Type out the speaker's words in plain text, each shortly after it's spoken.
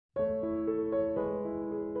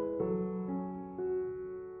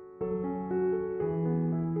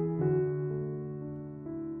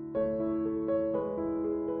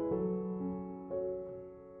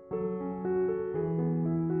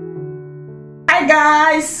Hi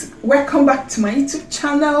guys, welcome back to my YouTube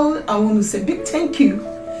channel. I want to say a big thank you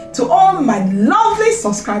to all my lovely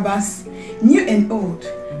subscribers, new and old.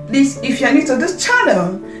 Please, if you are new to this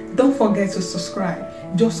channel, don't forget to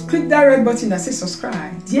subscribe. Just click that red button that says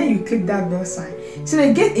subscribe. Then you click that bell sign so that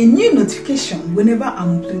you get a new notification whenever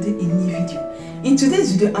I'm uploading a new video. In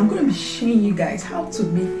today's video, I'm going to be showing you guys how to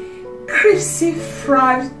make crispy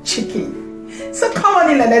fried chicken. So come on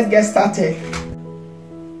in and let's get started.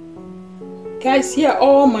 Guys, here are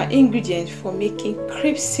all my ingredients for making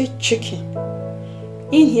crispy chicken.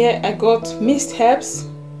 In here I got minced herbs,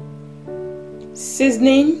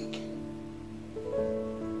 seasoning,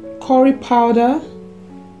 curry powder,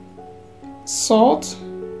 salt,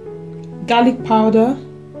 garlic powder,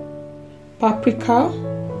 paprika.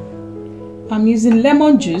 I'm using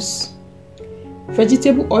lemon juice,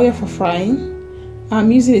 vegetable oil for frying.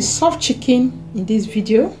 I'm using a soft chicken in this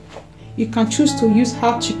video. You can choose to use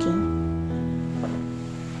hard chicken.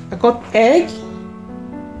 I got egg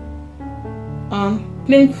and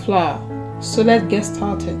plain flour. So let's get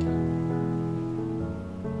started.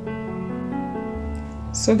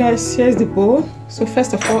 So guys, here's the bowl. So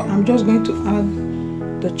first of all, I'm just going to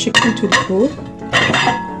add the chicken to the bowl.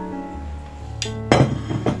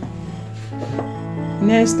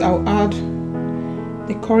 Next, I'll add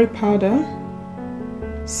the curry powder,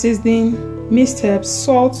 seasoning, minced herbs,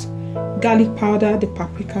 salt, garlic powder, the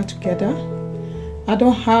paprika together. I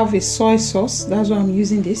don't have a soy sauce, that's why I'm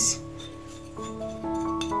using this.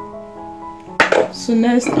 So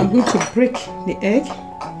next, I'm going to break the egg.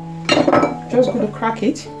 Just going to crack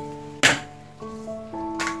it.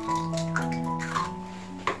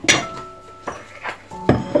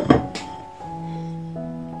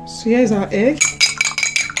 So here's our egg.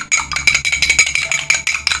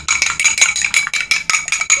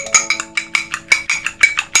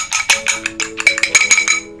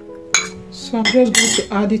 So I'm just going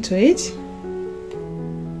to add it to it.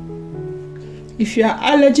 If you are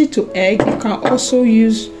allergic to egg, you can also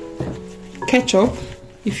use ketchup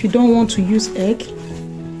if you don't want to use egg.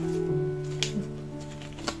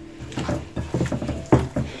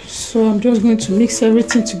 So I'm just going to mix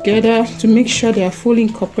everything together to make sure they are fully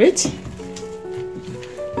incorporated.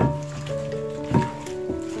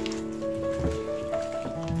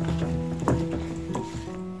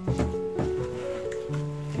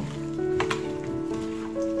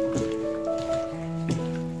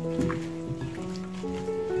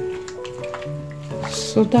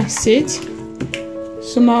 So that's it.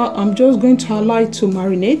 So now I'm just going to allow it to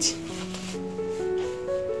marinate.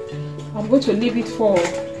 I'm going to leave it for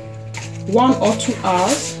 1 or 2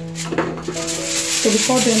 hours. So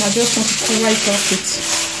before then, I just want to cover it up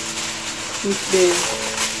with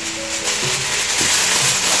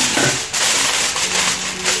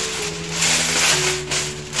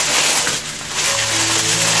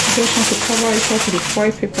the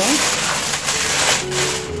foil paper.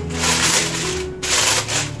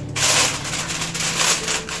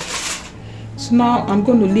 So now I'm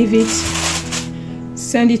going to leave it,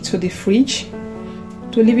 send it to the fridge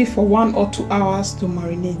to leave it for 1 or 2 hours to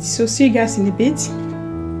marinate. So see you guys in a bit.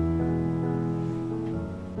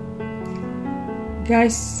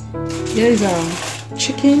 Guys, here is our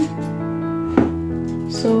chicken.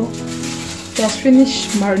 So it has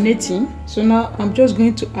finished marinating. So now I'm just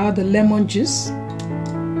going to add the lemon juice.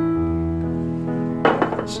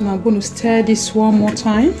 So now I'm going to stir this one more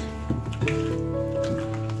time.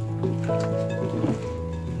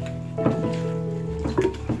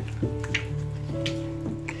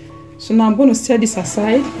 So now I'm going to set this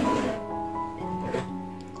aside.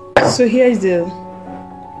 So here is the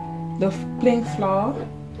plain flour.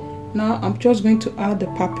 Now I'm just going to add the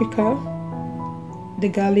paprika, the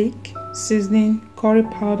garlic, seasoning, curry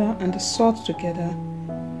powder and the salt together.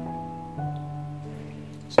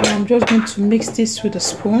 So now I'm just going to mix this with a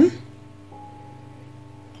spoon.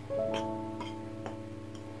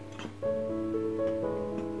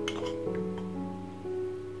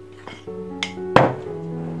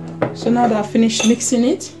 So now that I've finished mixing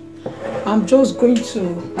it, I'm just going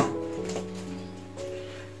to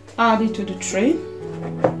add it to the tray.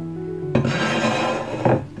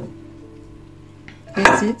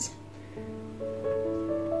 That's it.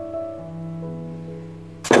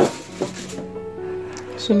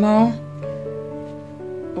 So now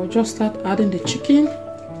I'll just start adding the chicken.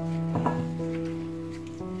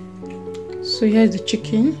 So here's the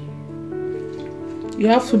chicken. You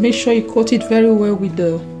have to make sure you coat it very well with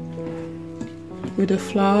the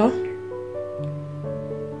flour.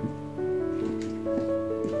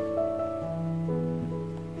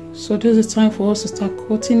 So this is time for us to start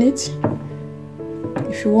coating it.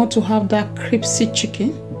 If you want to have that crispy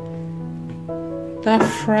chicken, that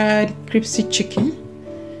fried crispy chicken.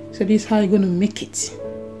 So this is how you're going to make it.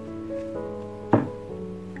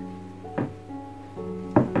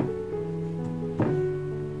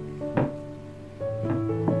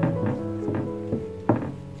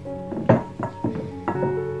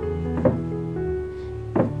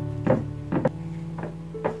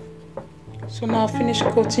 So now I've finished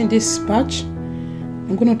coating this batch.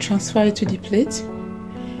 I'm going to transfer it to the plate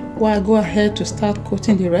while I go ahead to start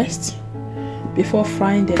coating the rest before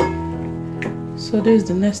frying them. So this is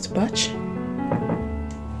the next batch.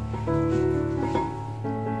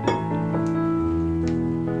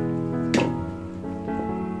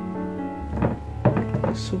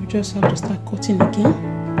 So we just have to start coating again.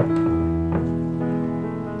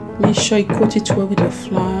 Make sure you coat it well with your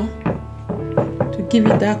flour to give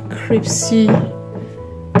it that crispy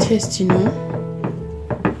taste, you know.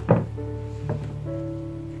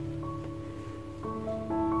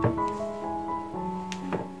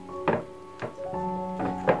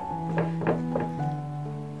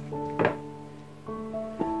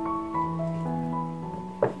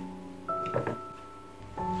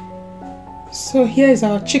 So here is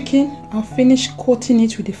our chicken. I'll finish coating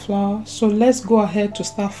it with the flour. So let's go ahead to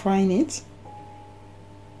start frying it.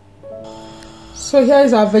 So here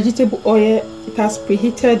is our vegetable oil. It has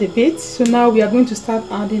preheated a bit. So now we are going to start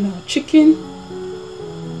adding our chicken.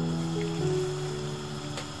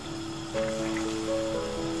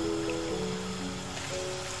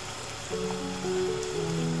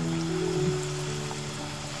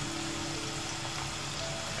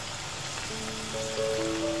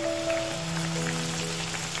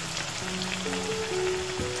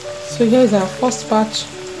 So here is our first batch.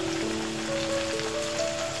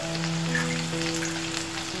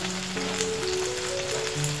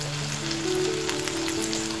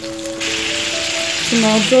 So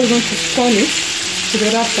now I'm just going to turn it to the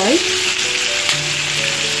other side.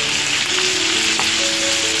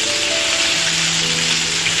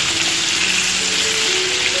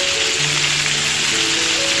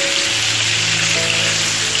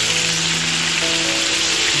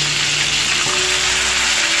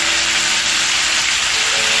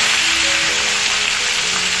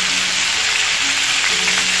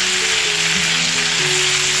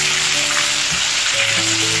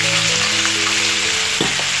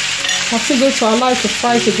 I'm still going to allow it to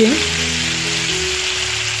fry it again.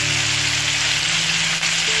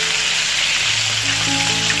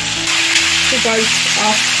 So guys,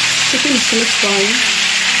 our chicken is finished frying.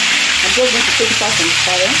 I'm just going to take it out from the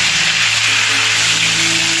fire.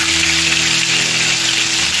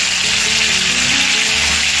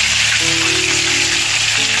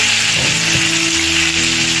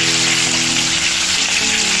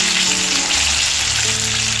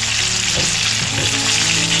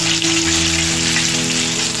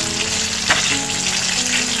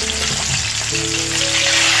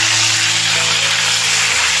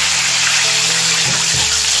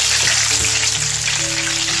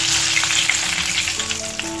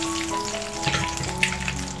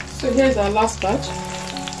 So here's our last batch.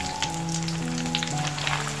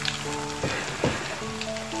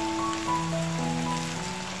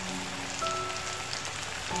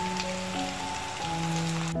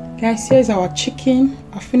 Guys, here's our chicken.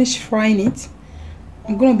 I finished frying it.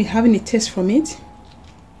 I'm going to be having a taste from it.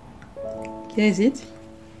 Here's it.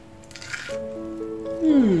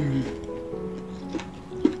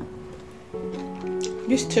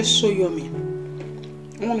 This tastes so yummy.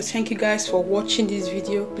 I want to thank you guys for watching this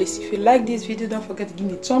video. Please, if you like this video, don't forget to give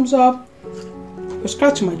me a thumbs up.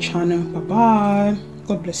 Subscribe to my channel. Bye bye.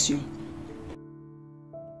 God bless you.